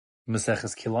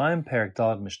Maseches Kilayim, Perek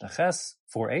Daled Mishnah Ches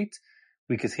 4.8.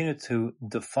 We continue to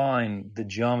define the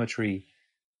geometry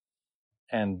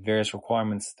and various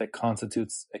requirements that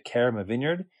constitutes a kerem, a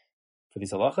vineyard, for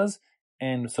these halachas.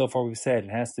 And so far we've said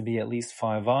it has to be at least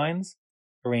 5 vines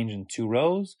arranged in 2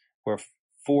 rows, where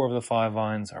 4 of the 5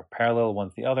 vines are parallel one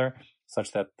to the other,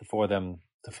 such that the 4 of them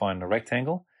define a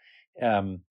rectangle.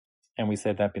 And we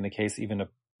said that being the case, even a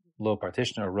low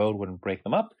partition or road wouldn't break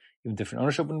them up, even different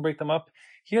ownership wouldn't break them up.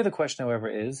 Here the question, however,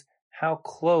 is how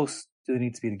close do they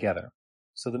need to be together?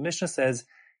 So the Mishnah says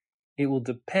it will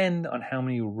depend on how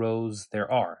many rows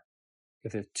there are.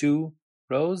 If there are 2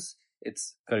 rows,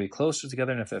 it's got to be closer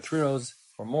together, and if there are 3 rows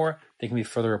or more, they can be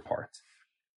further apart.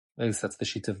 At least that's the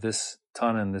sheet of this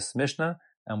Tana and this Mishnah,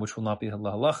 and which will not be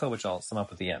halacha, which I'll sum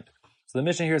up at the end. So the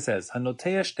Mishnah here says,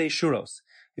 Hanoteya shtei shuros.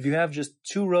 If you have just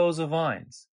 2 rows of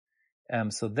vines,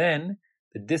 so then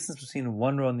the distance between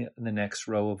one row and the next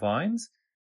row of vines,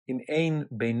 im ein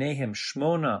beinehem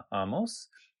shmona amos,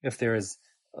 if there is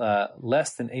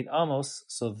less than 8 amos,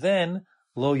 so then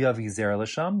lo yavi zera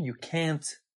l'sham, you can't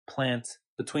plant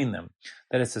between them.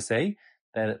 That is to say,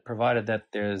 that provided that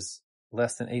there's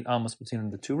less than 8 amos between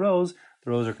the 2 rows,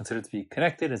 the rows are considered to be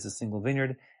connected as a single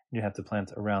vineyard, and you have to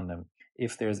plant around them.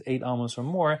 If there's 8 amos or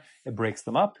more, it breaks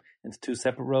them up into 2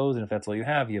 separate rows, and if that's all you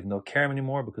have no kerem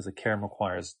anymore, because a kerem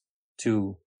requires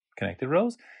 2 connected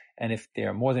rows. And if they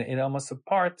are more than 8 amos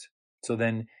apart, so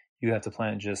then you have to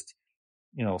plant just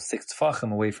 6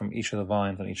 tfachim away from each of the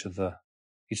vines on each of the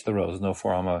rows. No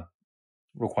 4 amma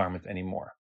requirement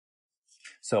anymore.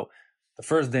 So the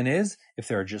first din is, if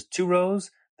there are just 2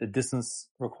 rows, the distance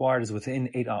required is within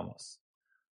 8 amos.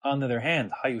 On the other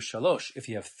hand, hayu shalosh, if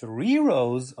you have 3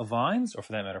 rows of vines, or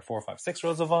for that matter 4, 5, 6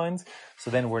 rows of vines,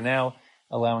 so then we're now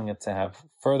allowing it to have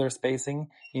further spacing.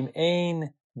 Im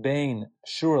ein bein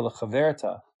shura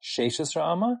lechaverta sheishes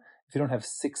ra'ama, if you don't have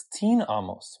 16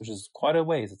 amos, which is quite a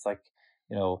ways, it's like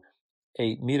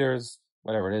 8 meters,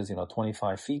 whatever it is,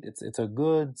 25 feet, it's a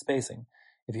good spacing.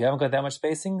 If you haven't got that much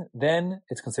spacing, then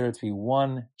it's considered to be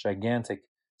one gigantic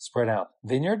spread out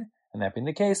vineyard, and that being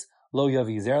the case, lo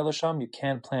yavi zera l'sham, you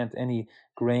can't plant any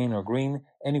grain or green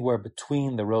anywhere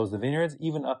between the rows of the vineyards,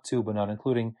 even up to but not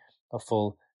including a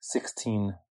full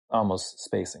 16 amos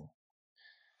spacing.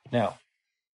 Now,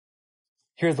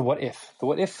 here's the what if. The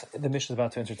what if the Mishnah is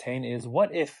about to entertain is,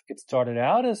 what if it started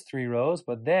out as 3 rows,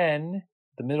 but then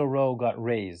the middle row got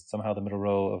raised. Somehow the middle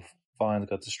row of vines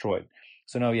got destroyed.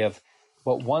 So now you have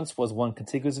what once was one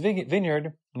contiguous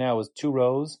vineyard, now is 2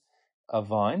 rows of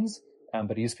vines,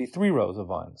 but it used to be 3 rows of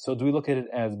vines. So do we look at it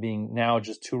as being now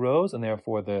just 2 rows, and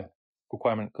therefore the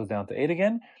requirement goes down to 8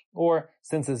 again? Or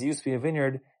since this used to be a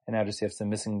vineyard, and now just you have some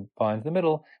missing vines in the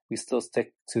middle, we still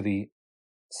stick to the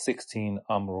 16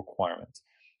 amma requirement.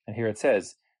 And here it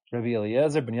says, Rabbi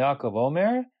Eliezer ben Yaakov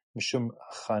Omer, Mishum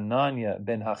Chananya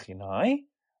ben Hachinai,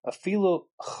 Afilu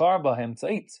Charba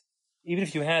Hemtzait. Even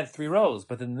if you had 3 rows,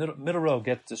 but the middle row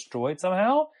gets destroyed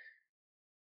somehow,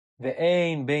 the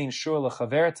ein bein shur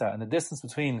lechaverta, and the distance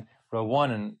between row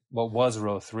 1 and what was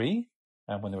row 3,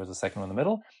 when there was a second one in the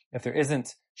middle, if there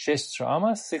isn't 16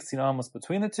 amos, 16 amos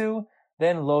between the 2,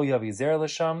 then lo yavi zera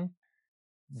l'sham,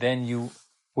 then you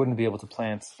wouldn't be able to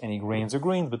plant any grains or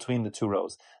greens between the 2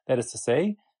 rows. That is to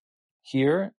say,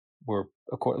 here, we're,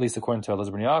 at least according to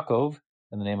Eliezer ben Yaakov,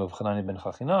 in the name of Chananya ben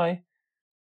Hachinai,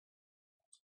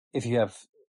 if you have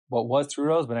what was 3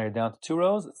 rows, but now you're down to 2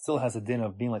 rows, it still has a din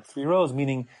of being like 3 rows,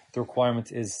 meaning the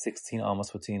requirement is 16 amos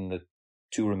between the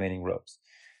 2 remaining rows.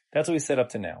 That's what we set up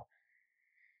to now.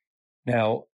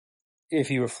 Now, if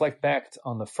you reflect back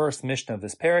on the first Mishnah of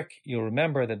this parak, you'll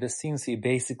remember that this seems to be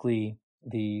basically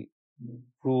the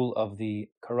rule of the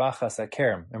karachas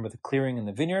hakerem. Remember the clearing in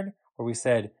the vineyard, where we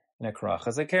said in a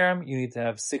karachas hakerem, you need to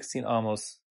have 16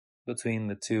 amos between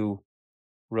the 2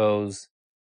 rows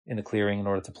in the clearing in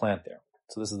order to plant there.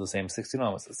 So this is the same 16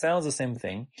 amos. It sounds the same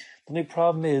thing. The only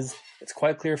problem is, it's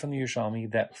quite clear from the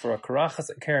Yerushalmi that for a karachas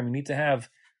hakerem, you need to have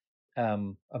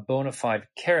a bona fide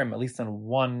kerem, at least on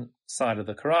one side of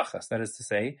the karachas. That is to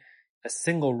say, a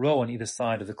single row on either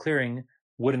side of the clearing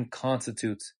wouldn't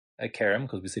constitute a kerem,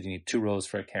 because we said you need 2 rows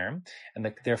for a kerem,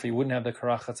 and therefore you wouldn't have the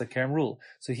karachas hakerem rule.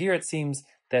 So here it seems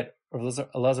that Eliezer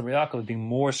ben Yaakov is being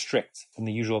more strict than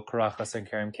the usual karachas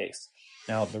hakerem case.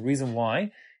 Now, the reason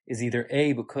why is either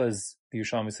A, because the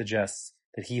Yerushalmi suggests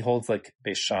that he holds like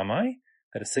Beis Shammai,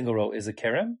 that a single row is a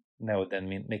kerem, and that would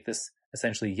then make this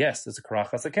essentially, yes, it's a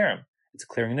karachas hakerem. It's a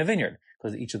clearing in a vineyard,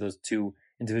 because each of those 2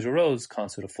 individual rows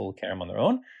constitute a full kerem on their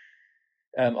own.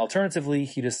 Alternatively,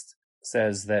 he just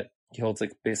says that he holds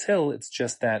like Beis Hill, it's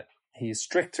just that he is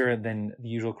stricter than the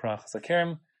usual karachas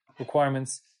hakerem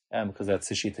requirements, because that's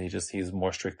his shita, he's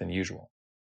more strict than usual.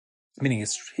 meaning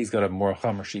he's got a more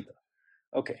chamer shita.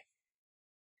 Okay.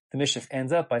 The Mishnah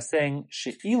ends up by saying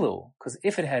she'ilu, because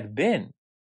if it had been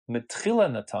metchila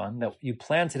natan, that you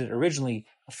planted it originally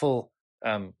a full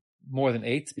more than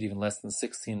 8, but even less than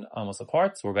 16 almost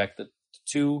apart, so we're back to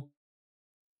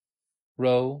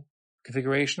 2-row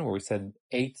configuration where we said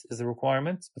 8 is the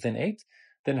requirement within 8,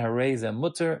 then hareza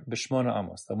mutter b'shmona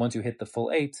amos. That once you hit the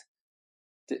full 8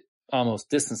 almost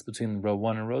distance between row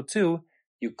 1 and row 2,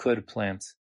 you could plant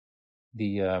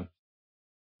the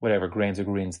whatever grains or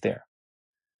greens there.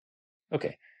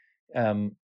 Okay.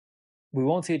 We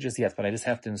won't see it just yet, but I just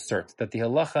have to insert that the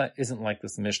halacha isn't like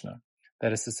this Mishnah.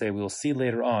 That is to say, we will see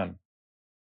later on,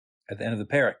 at the end of the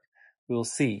parak, we will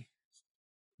see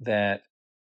that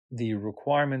the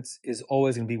requirement is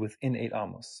always going to be within 8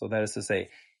 amos. So that is to say,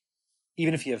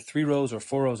 even if you have 3 rows or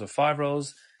 4 rows or 5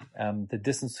 rows, the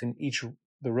distance between each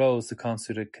the rows to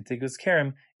constitute a contiguous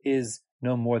kerem is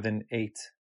no more than 8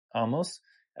 amos,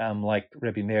 like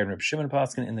Rabbi Meir and Rabbi Shimon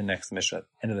Paskin in the next Mishnah,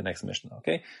 end of the next Mishnah.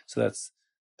 Okay, so that's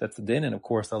the din, and of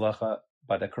course the halacha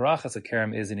by the karachas a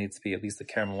kerem is it needs to be at least a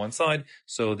kerem on one side.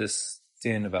 So this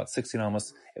din about 16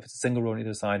 amos, if it's a single row on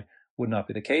either side, would not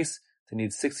be the case. To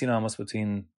need 16 amos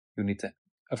between you need to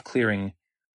of clearing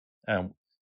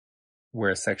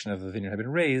where a section of the vineyard had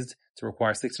been raised, to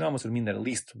require 16 amos would mean that at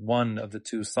least one of the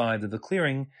 2 sides of the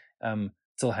clearing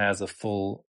still has a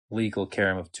full legal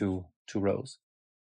kerem of two rows.